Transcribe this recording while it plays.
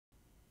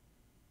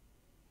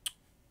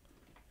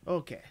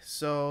Okay,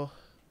 so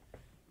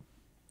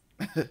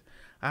I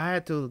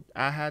had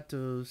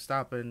to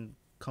stop and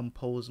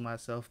compose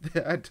myself.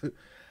 I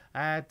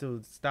had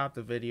to stop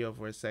the video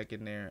for a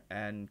second there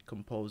and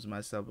compose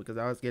myself because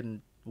I was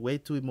getting way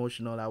too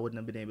emotional. I wouldn't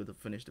have been able to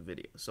finish the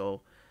video.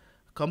 So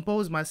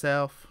compose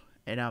myself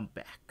and I'm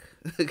back.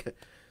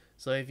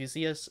 So if you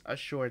see a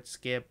short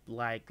skip,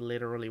 like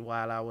literally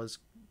while I was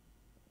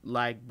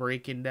like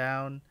breaking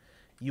down,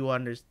 you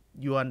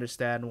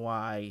understand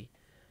why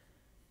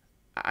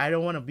I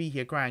don't want to be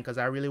here crying because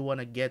I really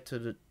want to get to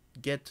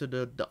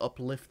the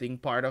uplifting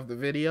part of the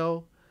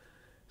video.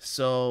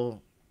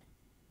 So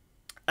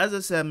as I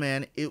said,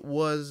 man, it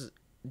was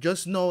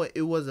just know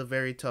it was a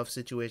very tough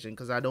situation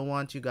because I don't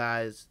want you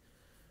guys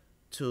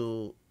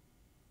to,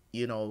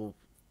 you know,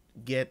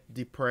 get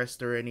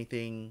depressed or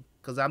anything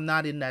because I'm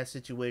not in that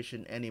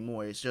situation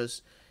anymore. It's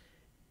just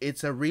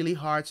it's a really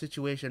hard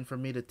situation for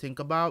me to think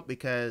about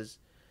because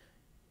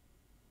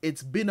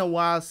it's been a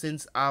while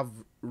since I've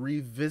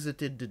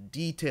revisited the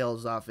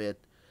details of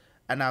it,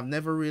 and I've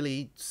never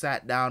really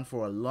sat down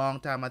for a long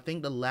time. I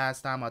think the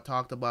last time I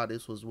talked about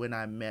this was when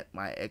I met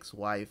my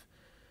ex-wife.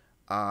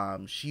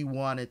 She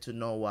wanted to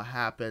know what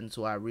happened,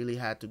 so I really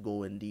had to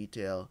go in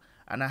detail.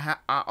 And I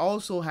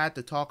also had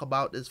to talk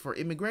about this for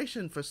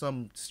immigration for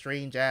some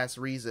strange ass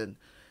reason,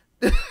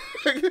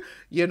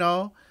 you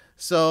know.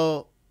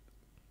 So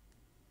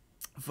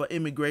for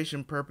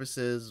immigration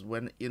purposes,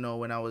 when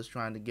I was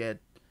trying to get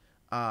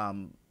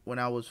when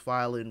I was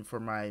filing for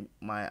my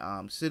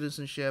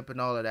citizenship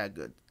and all of that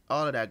good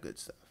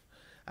stuff.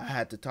 I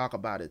had to talk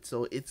about it.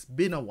 So it's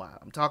been a while.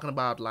 I'm talking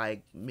about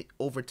like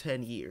over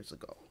 10 years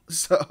ago.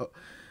 So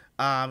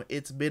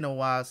it's been a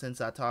while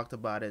since I talked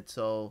about it.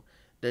 So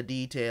the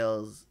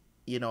details,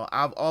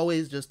 I've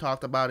always just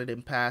talked about it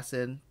in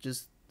passing,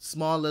 just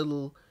small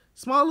little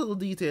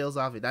details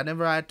of it. I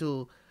never had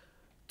to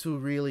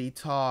really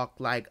talk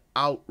like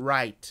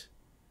outright,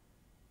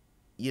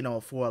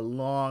 for a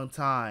long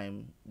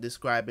time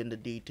describing the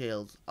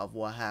details of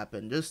what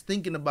happened. Just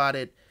thinking about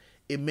it,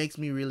 it makes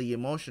me really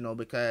emotional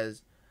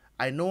because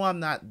I know I'm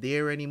not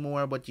there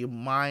anymore, but your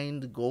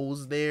mind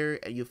goes there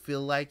and you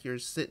feel like you're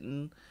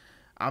sitting.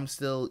 I'm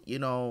still,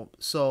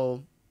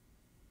 so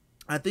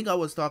I think I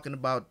was talking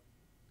about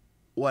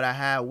what I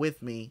had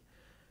with me.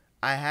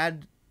 I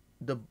had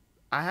the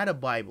I had a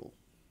Bible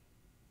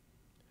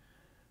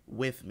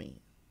with me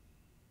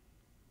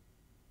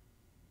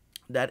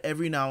that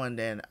every now and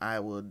then I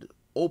would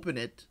open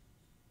it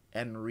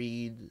and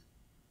read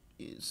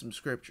some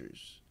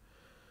scriptures,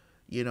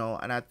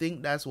 and I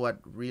think that's what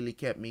really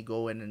kept me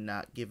going and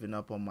not giving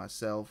up on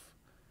myself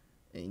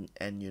and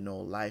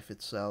life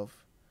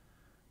itself.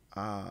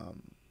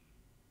 um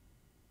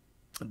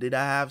did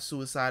I have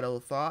suicidal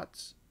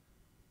thoughts?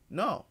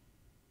 No,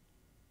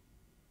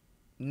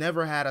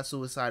 never had a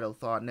suicidal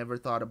thought, never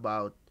thought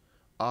about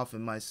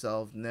offing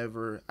myself,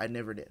 never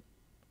did.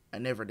 I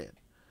never did.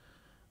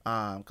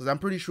 Because I'm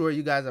pretty sure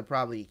you guys are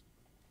probably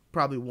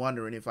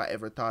wondering if I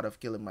ever thought of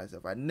killing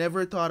myself. I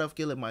never thought of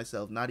killing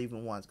myself, not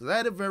even once, because I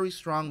had a very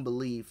strong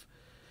belief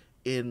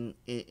in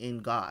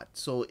God.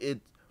 So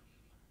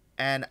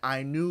and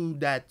I knew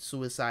that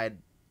suicide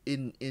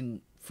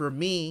in for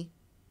me,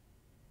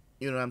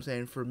 you know what I'm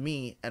saying, for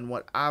me, and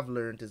what I've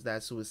learned is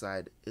that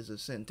suicide is a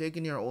sin.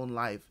 Taking your own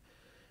life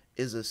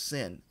is a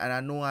sin, and I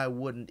know I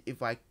wouldn't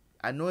if I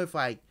know if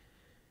I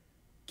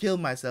kill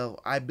myself.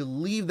 I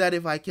believe that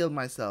if I killed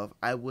myself,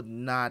 I would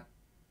not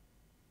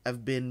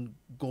have been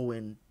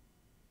going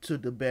to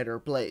the better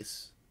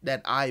place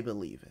that I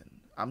believe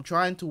in. I'm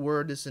trying to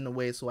word this in a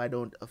way so I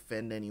don't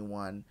offend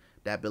anyone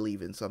that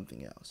believe in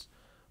something else.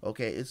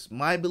 Okay, it's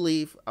my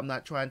belief. I'm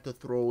not trying to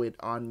throw it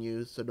on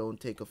you, so don't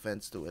take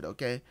offense to it,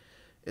 okay?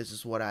 It's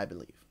just what I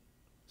believe.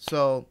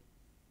 So,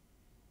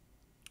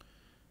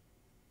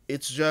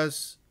 it's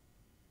just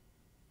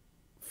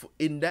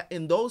in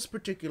those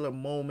particular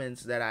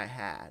moments that I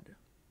had,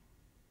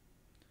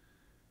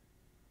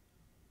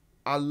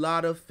 a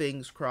lot of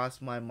things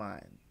crossed my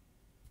mind.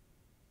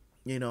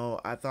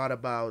 I thought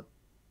about,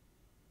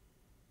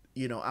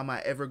 am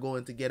I ever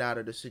going to get out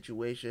of the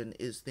situation?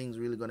 Is things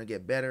really going to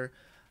get better?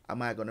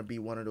 Am I going to be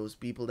one of those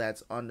people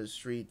that's on the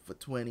street for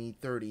 20,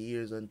 30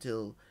 years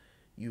until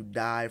you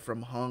die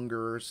from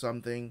hunger or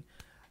something?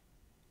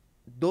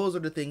 Those are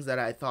the things that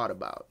I thought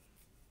about.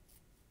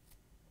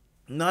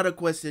 Another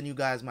question you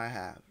guys might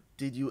have: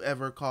 did you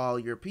ever call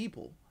your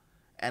people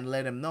and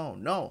let them know?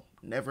 No,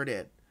 never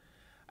did.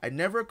 I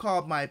never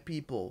called my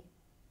people.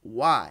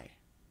 Why?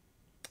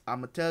 I'm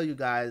gonna tell you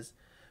guys.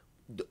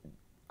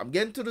 I'm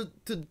getting to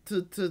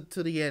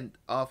the end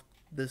of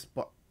this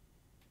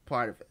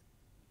part of it.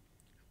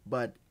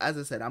 But as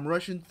I said, I'm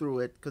rushing through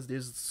it because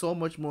there's so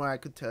much more I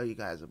could tell you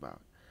guys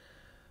about.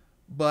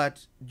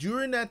 But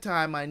during that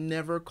time, I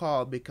never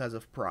called because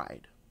of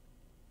pride.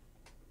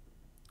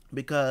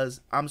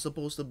 Because I'm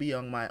supposed to be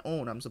on my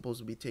own. I'm supposed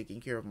to be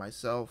taking care of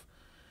myself.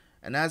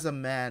 And as a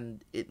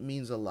man, it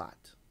means a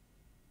lot.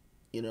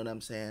 You know what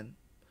I'm saying?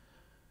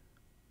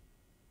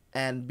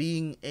 And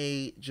being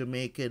a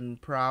Jamaican,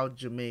 proud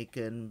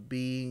Jamaican,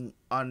 being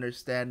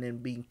understanding,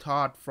 being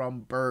taught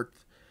from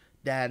birth,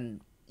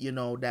 then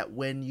that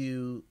when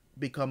you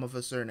become of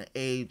a certain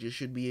age, you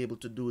should be able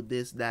to do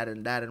this, that,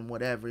 and that, and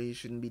whatever. You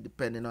shouldn't be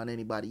dependent on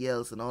anybody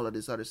else and all of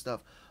this other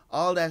stuff.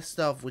 All that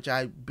stuff, which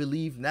I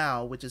believe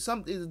now, which is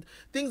something,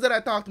 things that I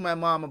talk to my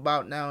mom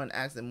about now and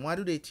ask them, why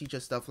do they teach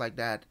us stuff like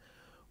that?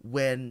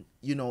 When,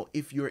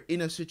 if you're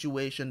in a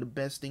situation, the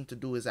best thing to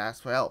do is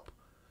ask for help,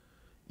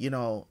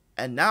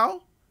 and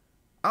now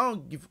I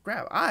don't give a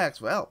crap. I ask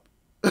for help.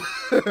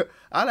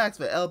 I'll ask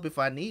for help if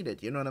I need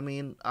it. You know what I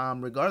mean?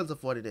 Regardless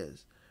of what it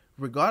is,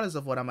 regardless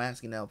of what I'm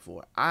asking help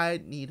for,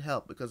 I need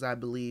help because I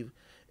believe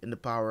in the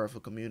power of a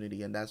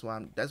community, and that's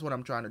what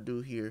I'm trying to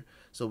do here,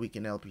 so we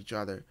can help each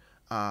other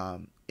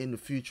in the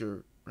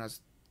future as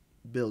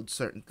build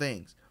certain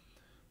things.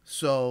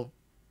 So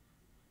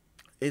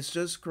it's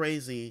just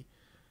crazy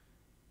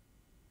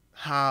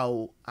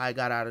how I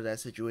got out of that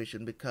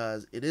situation,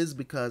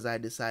 because I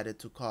decided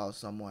to call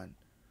someone,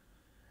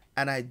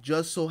 and I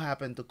just so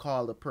happened to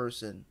call the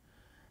person,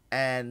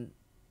 and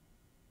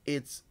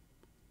it's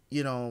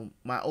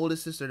my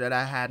oldest sister that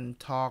I hadn't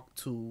talked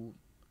to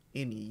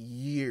in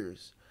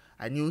years.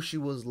 I knew she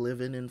was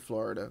living in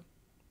Florida,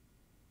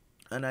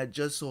 and I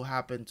just so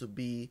happened to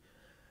be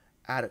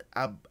I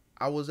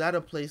was at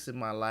a place in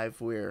my life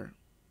where,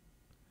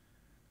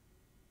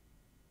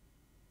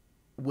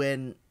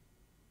 when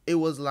it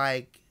was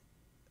like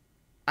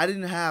I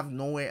didn't have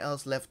nowhere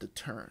else left to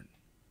turn.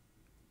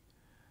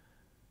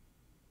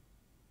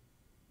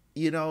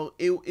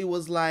 It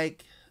was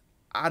like,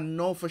 I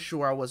know for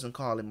sure I wasn't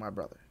calling my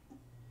brother.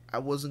 I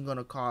wasn't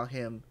gonna call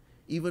him,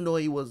 even though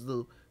he was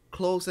the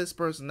closest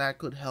person that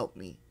could help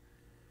me.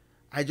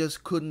 I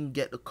just couldn't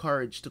get the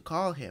courage to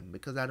call him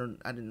because I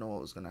didn't know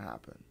what was gonna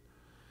happen.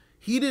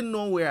 He didn't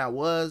know where I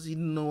was. He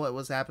didn't know what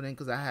was happening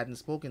because I hadn't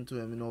spoken to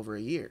him in over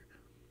a year.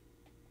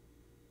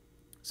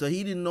 So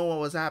he didn't know what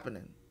was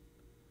happening.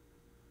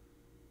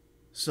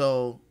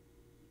 So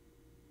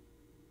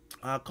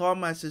I called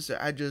my sister.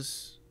 I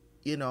just,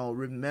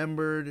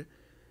 remembered,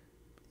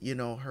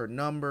 her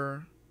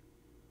number.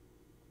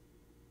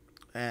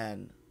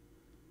 And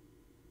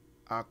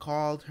I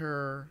called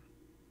her.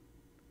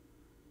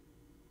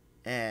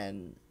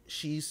 And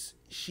she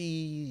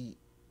said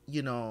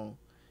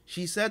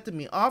to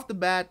me off the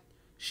bat,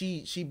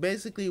 she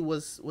basically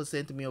was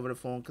saying to me over the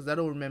phone, because I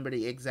don't remember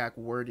the exact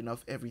wording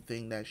of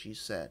everything that she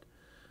said.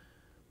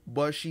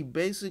 But she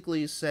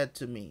basically said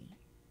to me,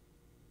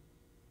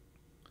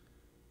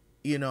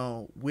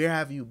 where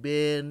have you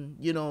been?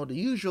 The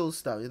usual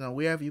stuff,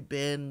 where have you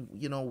been?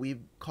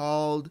 We've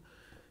called,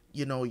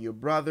 your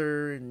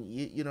brother, and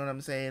you know what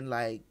I'm saying?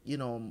 Like,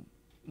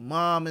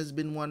 mom has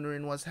been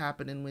wondering what's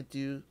happening with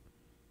you.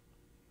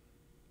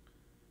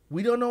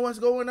 We don't know what's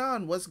going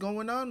on. What's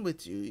going on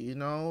with you?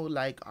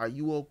 Like, are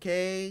you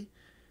okay?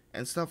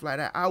 And stuff like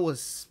that. I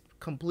was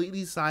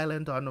completely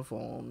silent on the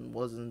phone.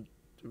 Wasn't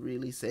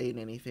really saying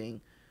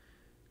anything.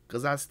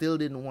 Because I still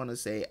didn't want to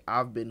say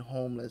I've been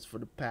homeless for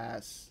the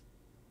past,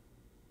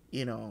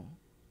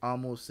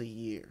 almost a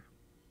year.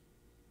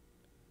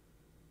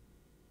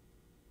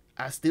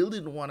 I still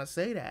didn't want to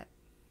say that.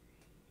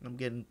 I'm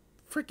getting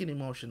freaking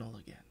emotional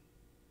again.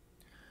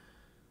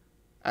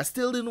 I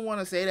still didn't want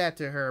to say that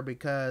to her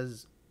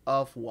because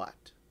of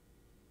what?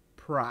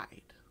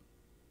 Pride.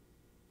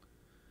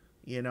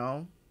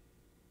 And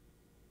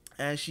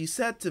she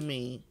said to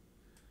me,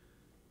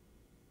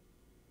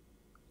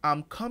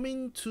 I'm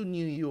coming to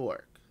New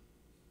York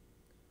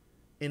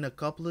in a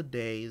couple of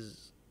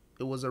days.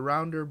 It was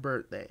around her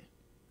birthday.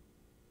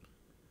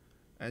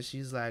 And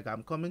she's like,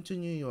 I'm coming to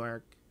New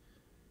York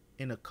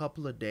in a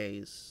couple of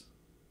days.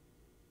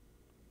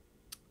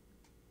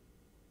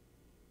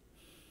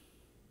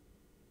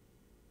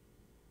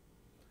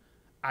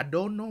 I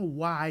don't know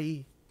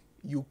why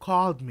you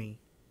called me,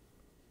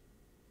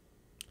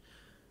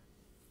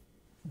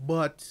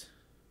 but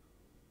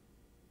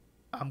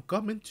I'm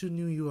coming to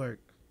New York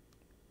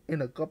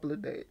in a couple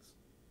of days.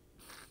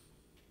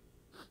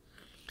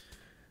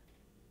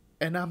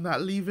 And I'm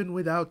not leaving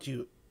without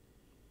you.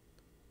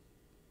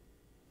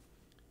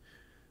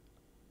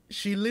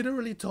 She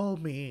literally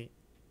told me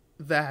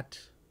that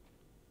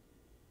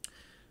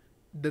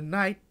the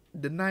night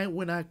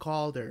when I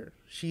called her,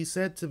 she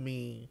said to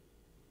me,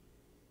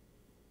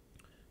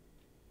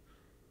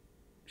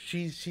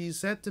 she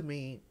said to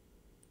me,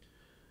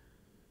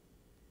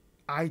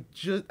 I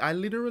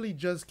literally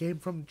just came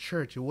from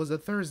church. It was a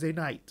Thursday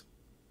night.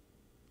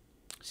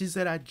 She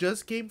said, I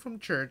just came from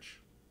church,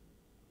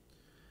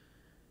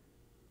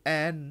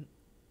 and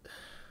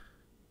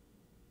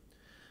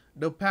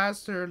the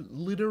pastor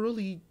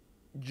literally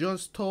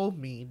just told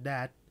me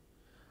that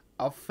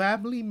a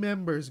family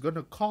member is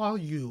gonna call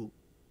you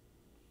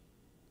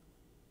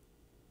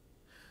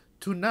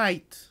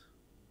tonight.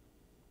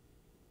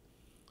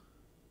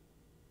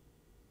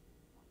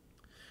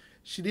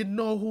 She didn't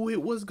know who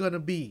it was gonna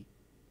be.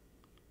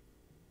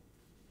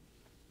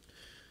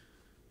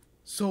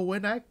 So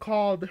when I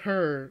called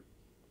her,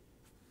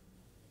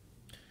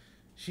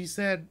 she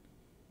said,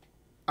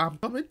 I'm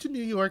coming to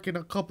New York in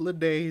a couple of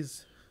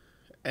days,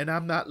 and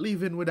I'm not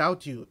leaving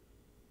without you.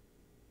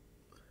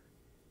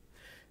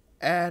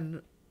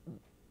 And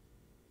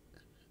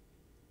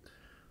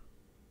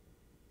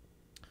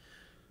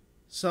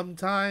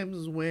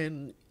sometimes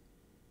when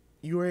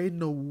you're in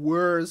the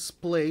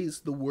worst place,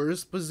 the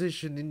worst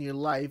position in your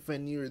life,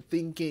 and you're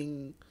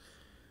thinking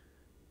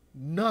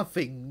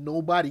nothing,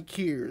 nobody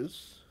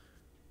cares.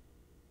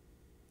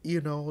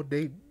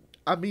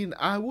 I mean,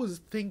 I was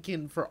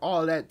thinking for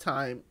all that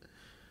time,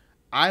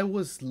 I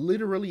was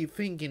literally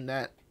thinking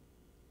that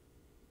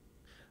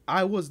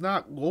I was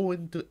not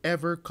going to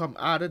ever come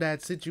out of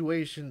that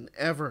situation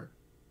ever.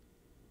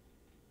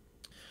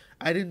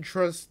 I didn't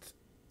trust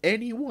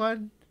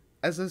anyone.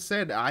 As I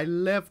said,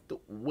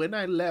 when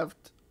I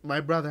left my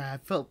brother, I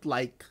felt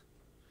like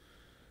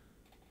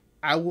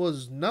I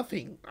was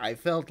nothing. I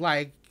felt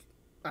like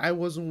I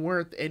wasn't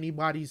worth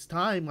anybody's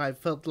time. I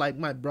felt like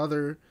my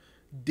brother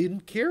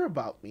didn't care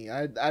about me.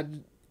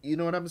 You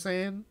know what I'm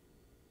saying?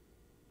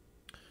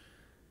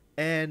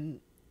 And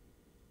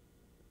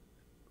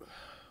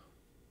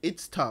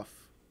it's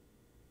tough.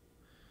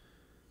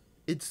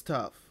 It's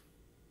tough.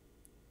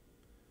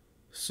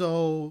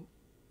 So,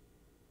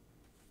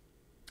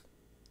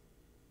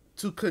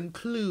 to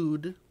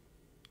conclude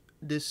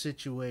this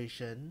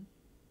situation,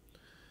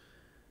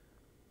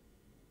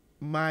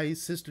 my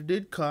sister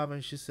did come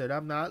and she said,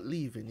 "I'm not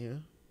leaving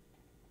you.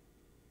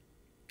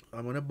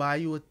 I'm gonna buy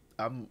you a."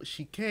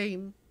 She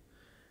came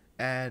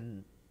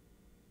and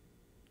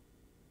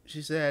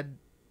she said,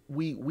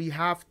 "We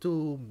have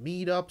to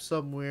meet up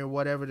somewhere,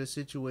 whatever the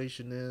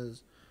situation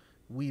is."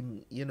 We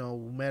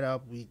met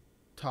up. We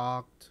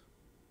talked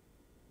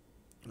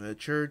at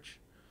church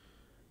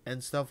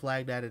and stuff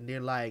like that, and they're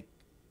like,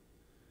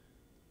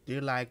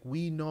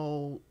 we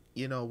know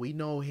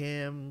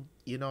him.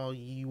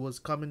 He was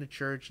coming to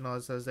church and all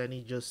this stuff, and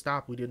he just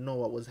stopped. We didn't know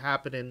what was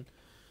happening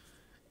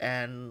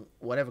and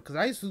whatever. Because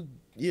I used to,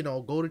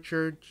 go to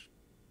church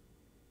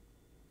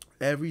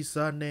every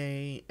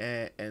Sunday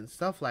and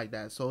stuff like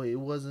that. So it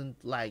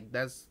wasn't like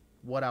that's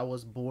what I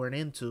was born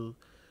into.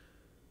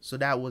 So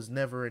that was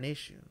never an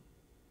issue,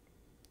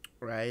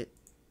 right?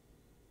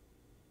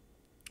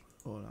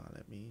 Hold on,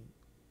 let me.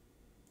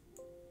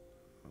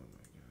 Oh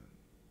my god.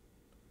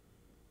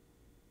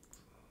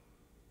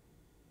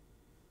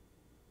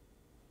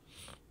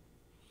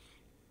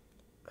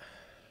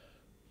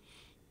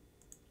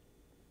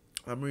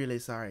 I'm really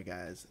sorry,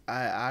 guys.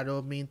 I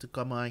don't mean to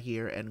come on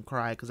here and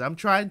cry because I'm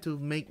trying to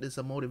make this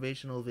a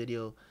motivational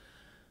video.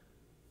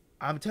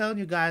 I'm telling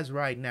you guys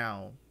right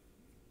now,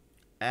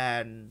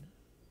 and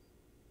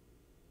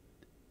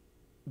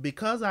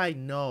because I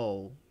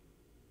know,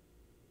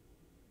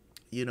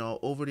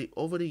 over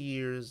the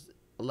years,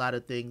 a lot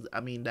of things.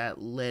 I mean,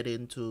 that led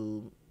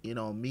into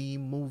me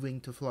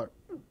moving to Florida.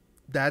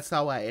 That's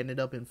how I ended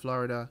up in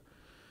Florida,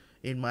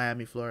 in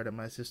Miami, Florida.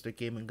 My sister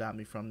came and got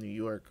me from New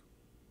York.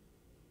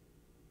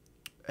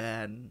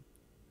 And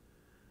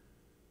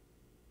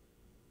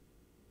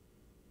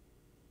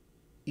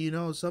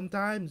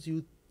sometimes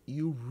you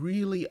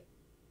really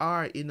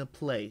are in a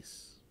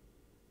place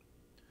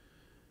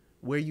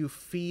where you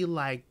feel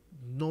like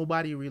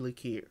nobody really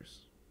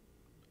cares,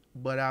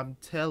 but I'm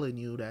telling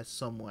you that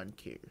someone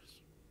cares.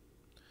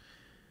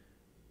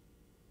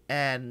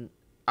 And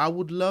I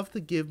would love to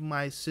give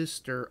my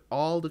sister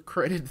all the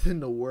credit in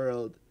the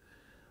world,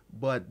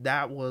 but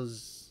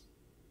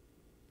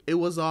it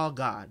was all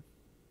God.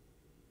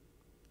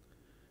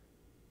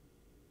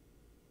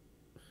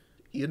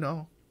 It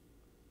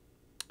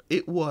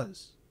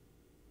was.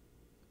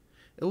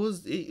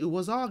 It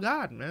was all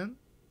God, man.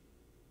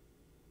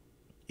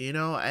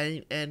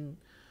 And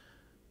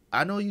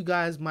I know you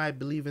guys might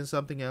believe in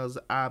something else.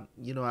 I'm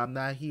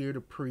not here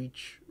to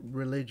preach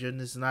religion.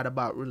 It's not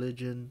about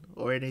religion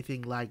or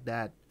anything like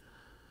that.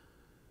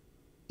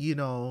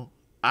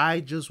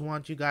 I just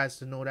want you guys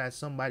to know that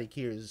somebody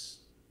cares.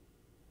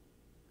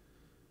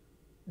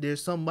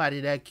 There's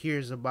somebody that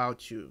cares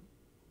about you.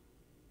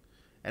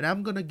 And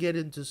I'm going to get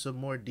into some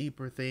more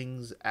deeper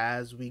things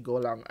as we go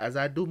along. As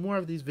I do more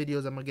of these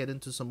videos, I'm going to get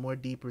into some more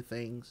deeper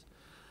things,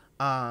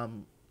 about,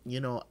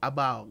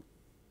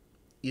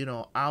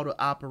 how to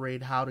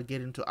operate, how to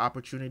get into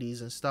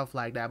opportunities and stuff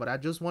like that. But I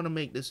just want to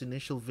make this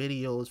initial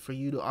videos for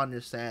you to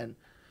understand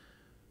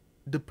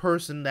the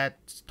person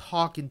that's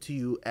talking to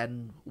you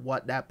and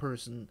what that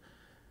person,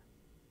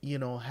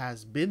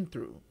 has been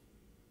through.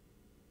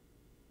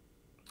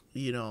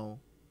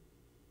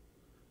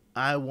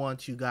 I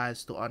want you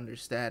guys to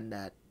understand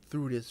that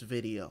through this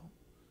video.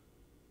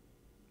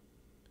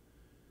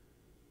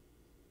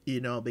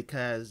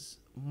 Because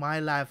my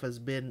life has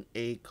been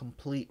a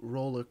complete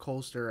roller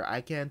coaster.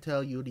 I can't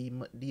tell you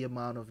the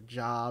amount of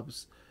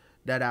jobs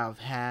that I've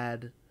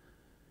had,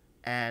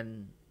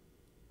 and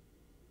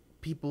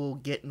people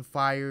getting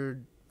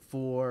fired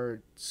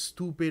for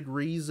stupid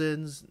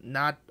reasons,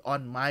 not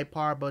on my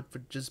part, but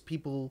for just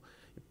people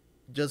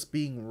just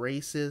being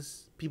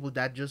racist, people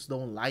that just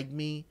don't like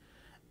me.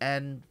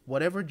 And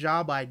whatever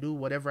job I do,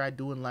 whatever I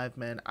do in life,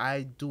 man,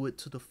 I do it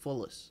to the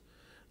fullest.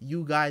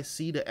 You guys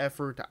see the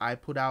effort I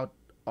put out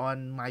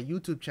on my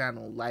YouTube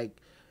channel. Like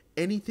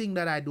anything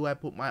that I do, I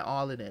put my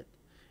all in it.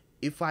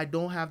 If I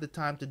don't have the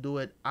time to do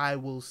it, I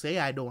will say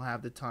I don't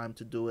have the time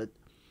to do it.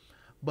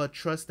 But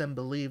trust and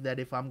believe that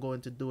if I'm going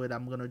to do it,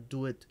 I'm going to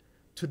do it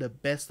to the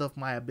best of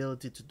my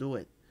ability to do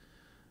it.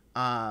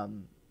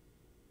 Um,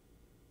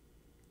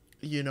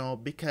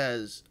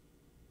 because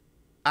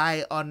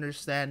I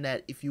understand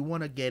that if you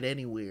want to get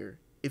anywhere,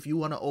 if you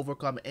want to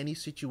overcome any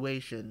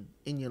situation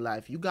in your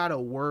life, you got to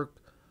work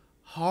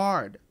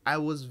hard. I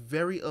was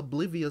very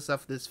oblivious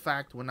of this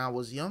fact when I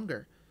was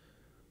younger.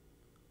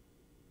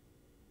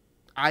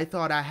 I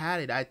thought I had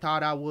it. I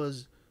thought I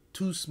was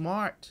too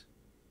smart.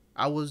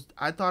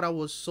 I thought I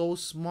was so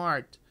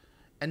smart.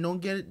 And don't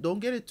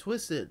get it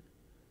twisted.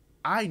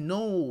 I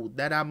know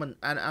that I'm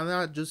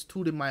not just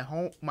tooting my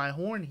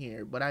horn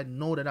here, but I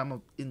know that I'm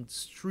an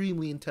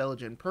extremely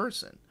intelligent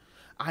person.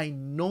 I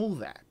know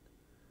that.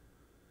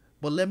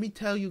 But let me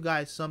tell you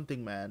guys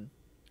something, man.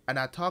 And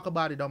I talk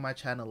about it on my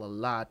channel a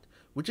lot,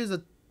 which is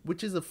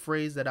a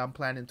phrase that I'm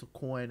planning to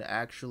coin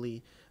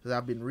actually, because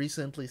I've been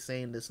recently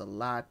saying this a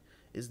lot,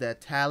 is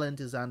that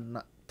talent is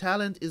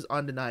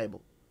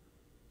undeniable.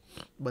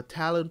 But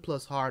talent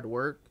plus hard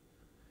work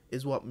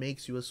is what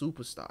makes you a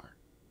superstar.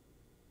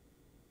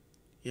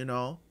 You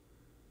know?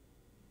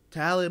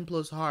 Talent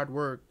plus hard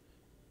work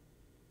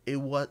is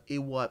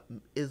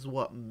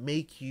what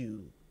make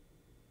you,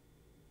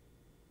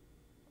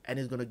 and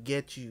is gonna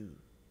get you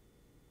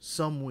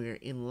somewhere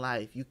in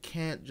life. You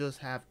can't just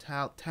have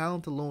talent.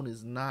 Talent alone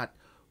is not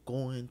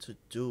going to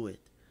do it.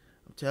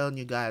 I'm telling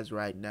you guys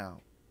right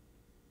now.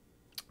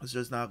 It's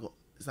just not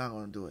it's not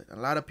going to do it. A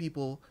lot of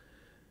people,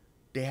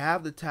 they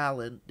have the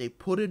talent, they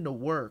put in the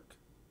work,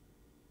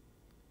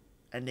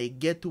 and they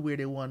get to where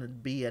they want to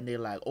be, and they're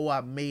like, "Oh,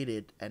 I made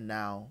it, and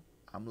now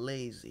I'm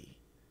lazy."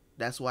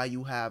 That's why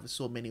you have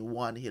so many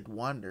one-hit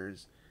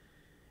wonders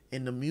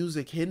in the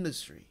music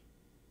industry.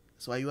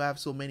 That's why you have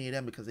so many of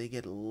them, because they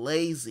get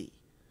lazy.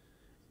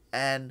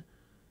 And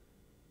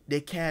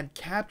they can't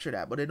capture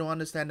that, but they don't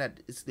understand that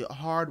it's the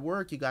hard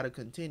work you got to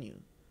continue.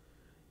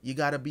 You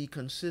got to be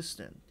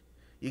consistent.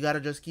 You got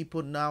to just keep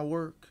putting out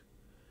work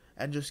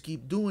and just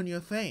keep doing your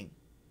thing.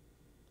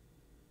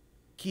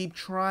 Keep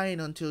trying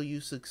until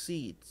you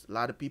succeed. A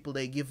lot of people,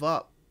 they give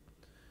up,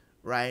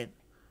 right?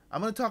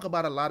 I'm going to talk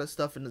about a lot of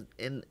stuff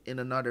in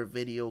another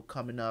video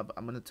coming up.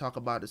 I'm going to talk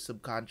about the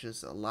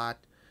subconscious a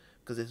lot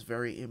because it's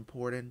very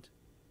important.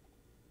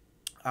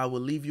 I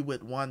will leave you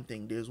with one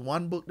thing. There's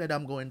one book that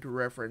I'm going to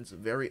reference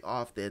very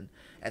often,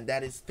 and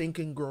that is Think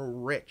and Grow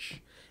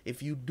Rich.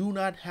 If you do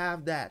not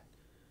have that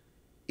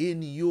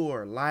in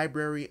your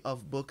library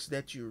of books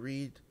that you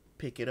read,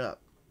 pick it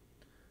up.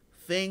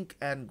 Think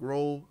and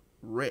Grow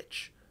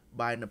Rich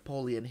by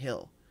Napoleon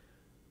Hill.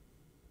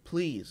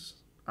 Please,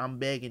 I'm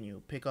begging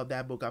you, pick up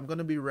that book. I'm going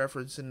to be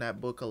referencing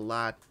that book a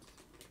lot,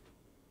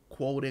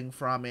 quoting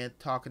from it,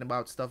 talking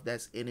about stuff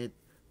that's in it,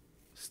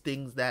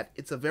 things that,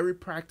 it's a very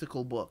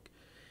practical book.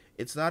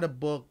 It's not a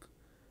book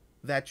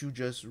that you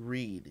just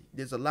read.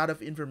 There's a lot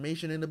of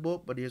information in the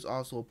book, but there's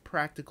also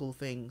practical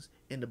things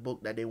in the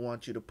book that they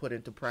want you to put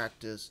into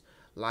practice.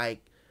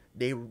 Like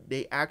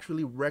they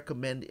actually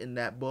recommend in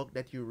that book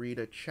that you read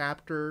a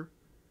chapter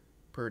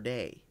per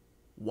day.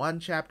 One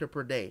chapter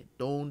per day.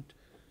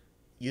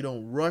 You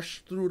don't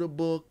rush through the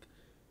book,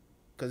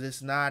 because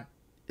it's not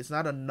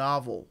a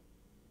novel.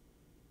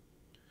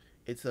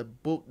 It's a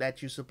book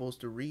that you're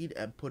supposed to read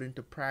and put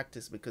into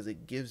practice because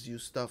it gives you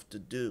stuff to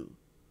do.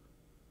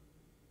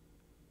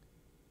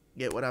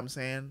 Get what I'm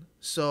saying?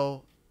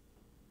 So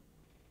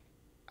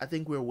I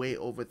think we're way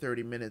over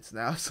 30 minutes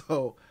now,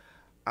 so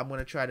I'm going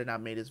to try to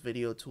not make this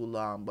video too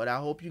long. But I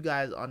hope you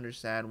guys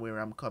understand where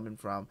I'm coming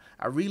from.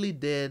 I really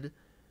did,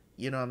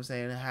 you know what I'm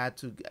saying, I had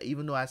to,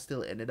 even though I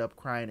still ended up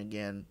crying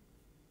again.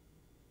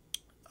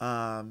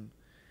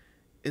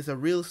 It's a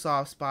real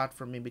soft spot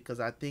for me because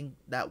I think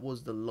that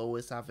was the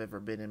lowest I've ever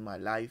been in my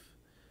life.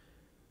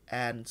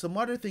 And some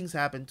other things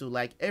happen too.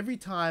 Like every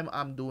time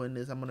I'm doing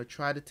this, I'm going to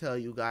try to tell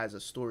you guys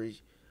a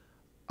story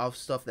of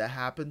stuff that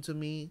happened to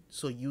me,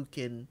 so you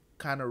can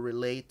kind of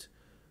relate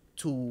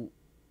to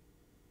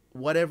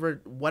whatever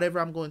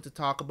I'm going to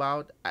talk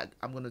about.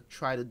 I'm going to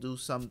try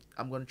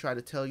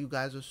to tell you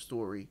guys a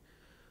story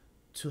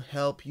to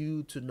help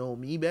you to know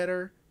me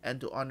better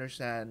and to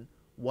understand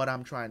what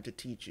I'm trying to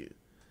teach you.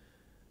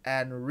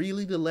 And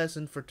really the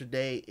lesson for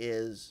today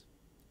is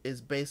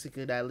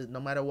basically that no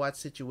matter what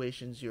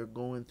situations you're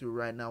going through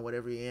right now,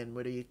 whatever you're in,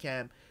 whether you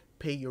can't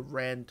pay your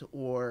rent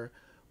or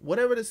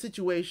whatever the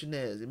situation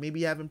is, it may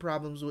be having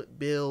problems with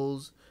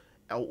bills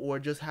or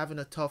just having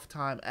a tough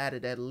time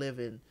at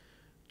living,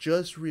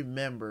 just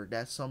remember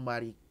that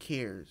somebody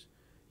cares.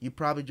 You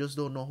probably just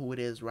don't know who it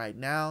is right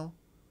now,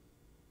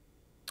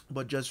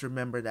 but just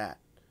remember that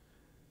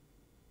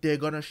they're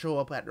going to show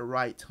up at the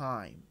right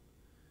time.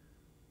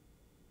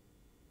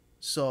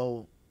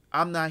 So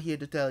I'm not here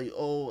to tell you,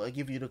 oh, I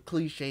give you the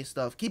cliche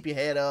stuff, keep your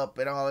head up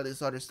and all of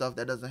this other stuff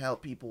that doesn't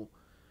help people.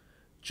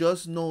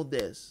 Just know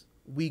this.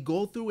 We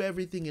go through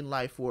everything in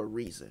life for a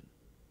reason.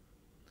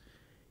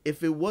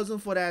 If it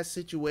wasn't for that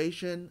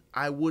situation,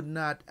 I would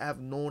not have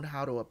known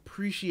how to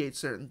appreciate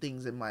certain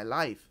things in my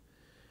life.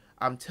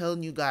 I'm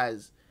telling you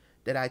guys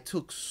that I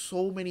took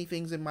so many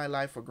things in my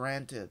life for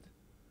granted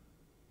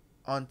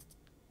on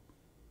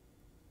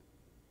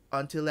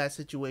until that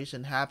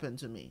situation happened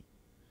to me.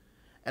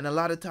 And a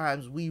lot of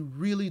times we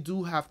really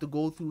do have to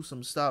go through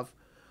some stuff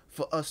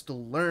for us to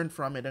learn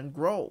from it and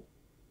grow.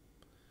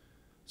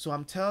 So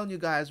I'm telling you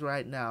guys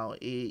right now,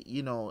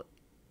 you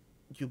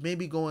may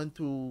be going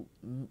through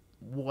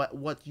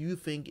what you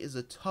think is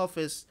the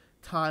toughest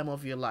time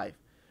of your life.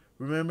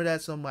 Remember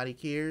that somebody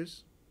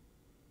cares.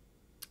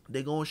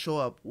 They're gonna show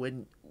up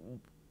when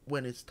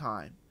it's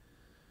time.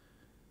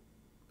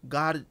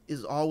 God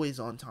is always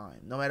on time.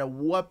 No matter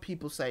what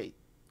people say,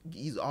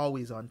 he's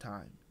always on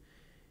time.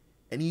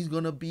 And he's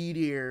gonna be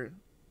there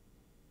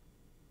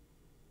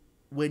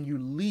when you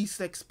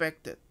least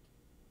expect it.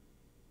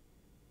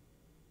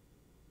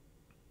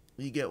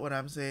 You get what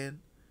I'm saying?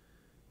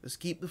 Just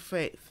keep the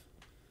faith.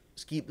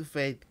 Just keep the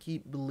faith.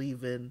 Keep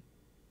believing.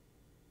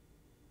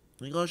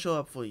 He's gonna show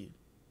up for you.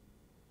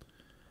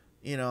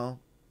 You know,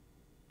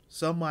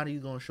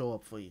 somebody's gonna show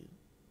up for you.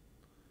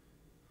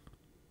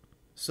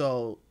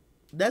 So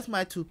that's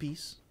my two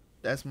piece.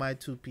 That's my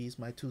two piece,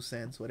 my 2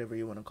 cents, whatever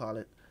you want to call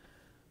it.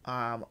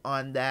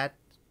 On that,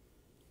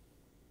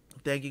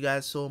 thank you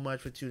guys so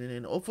much for tuning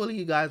in. Hopefully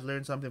you guys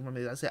learned something from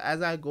this. I said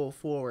as I go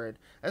forward,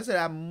 I said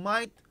I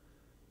might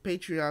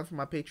Patreon for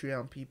my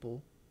Patreon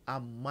people. I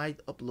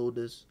might upload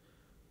this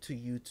to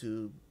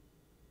YouTube.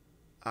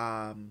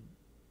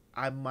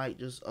 I might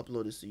just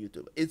upload this to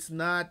YouTube. It's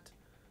not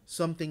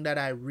something that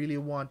I really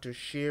want to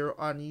share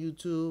on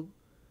YouTube.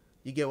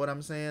 You get what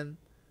I'm saying?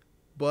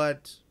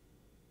 But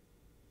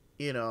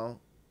you know,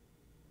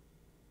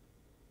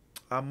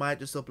 I might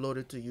just upload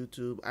it to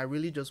YouTube. I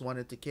really just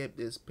wanted to keep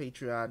this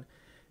Patreon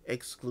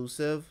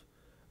exclusive.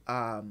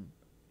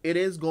 It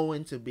is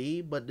going to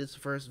be, but this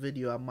first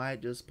video I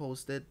might just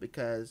post it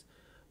because,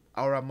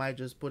 or I might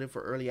just put it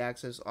for early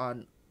access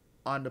on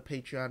the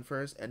Patreon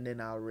first, and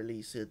then I'll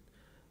release it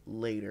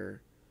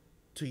later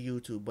to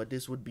YouTube. But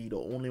this would be the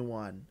only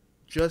one,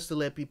 just to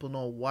let people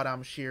know what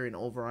I'm sharing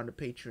over on the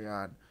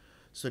Patreon,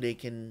 so they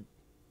can,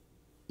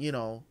 you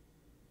know,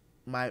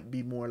 might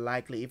be more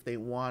likely if they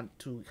want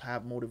to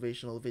have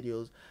motivational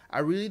videos. I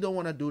really don't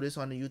want to do this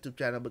on the YouTube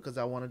channel because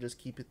I want to just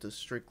keep it to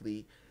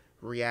strictly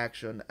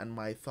reaction and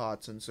my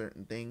thoughts on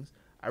certain things.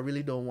 I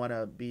really don't want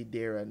to be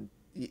there and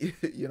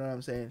you know what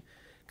I'm saying,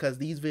 because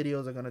these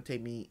videos are going to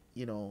take me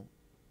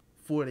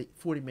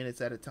 40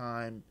 minutes at a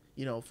time,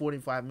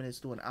 45 minutes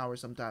to an hour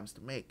sometimes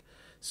to make.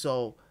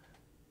 So,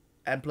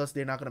 and plus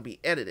they're not going to be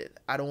edited.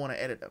 I don't want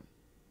to edit them,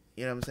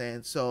 you know what I'm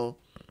saying? So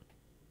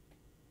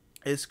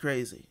it's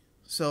crazy.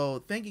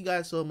 So thank you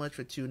guys so much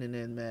for tuning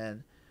in,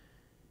 man.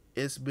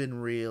 It's been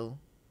real.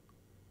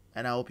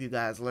 And I hope you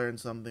guys learned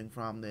something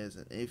from this.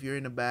 And if you're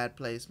in a bad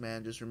place,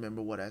 man, just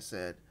remember what I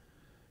said.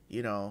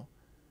 So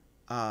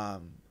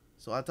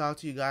I'll talk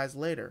to you guys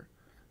later.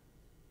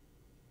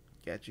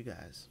 Catch you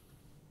guys.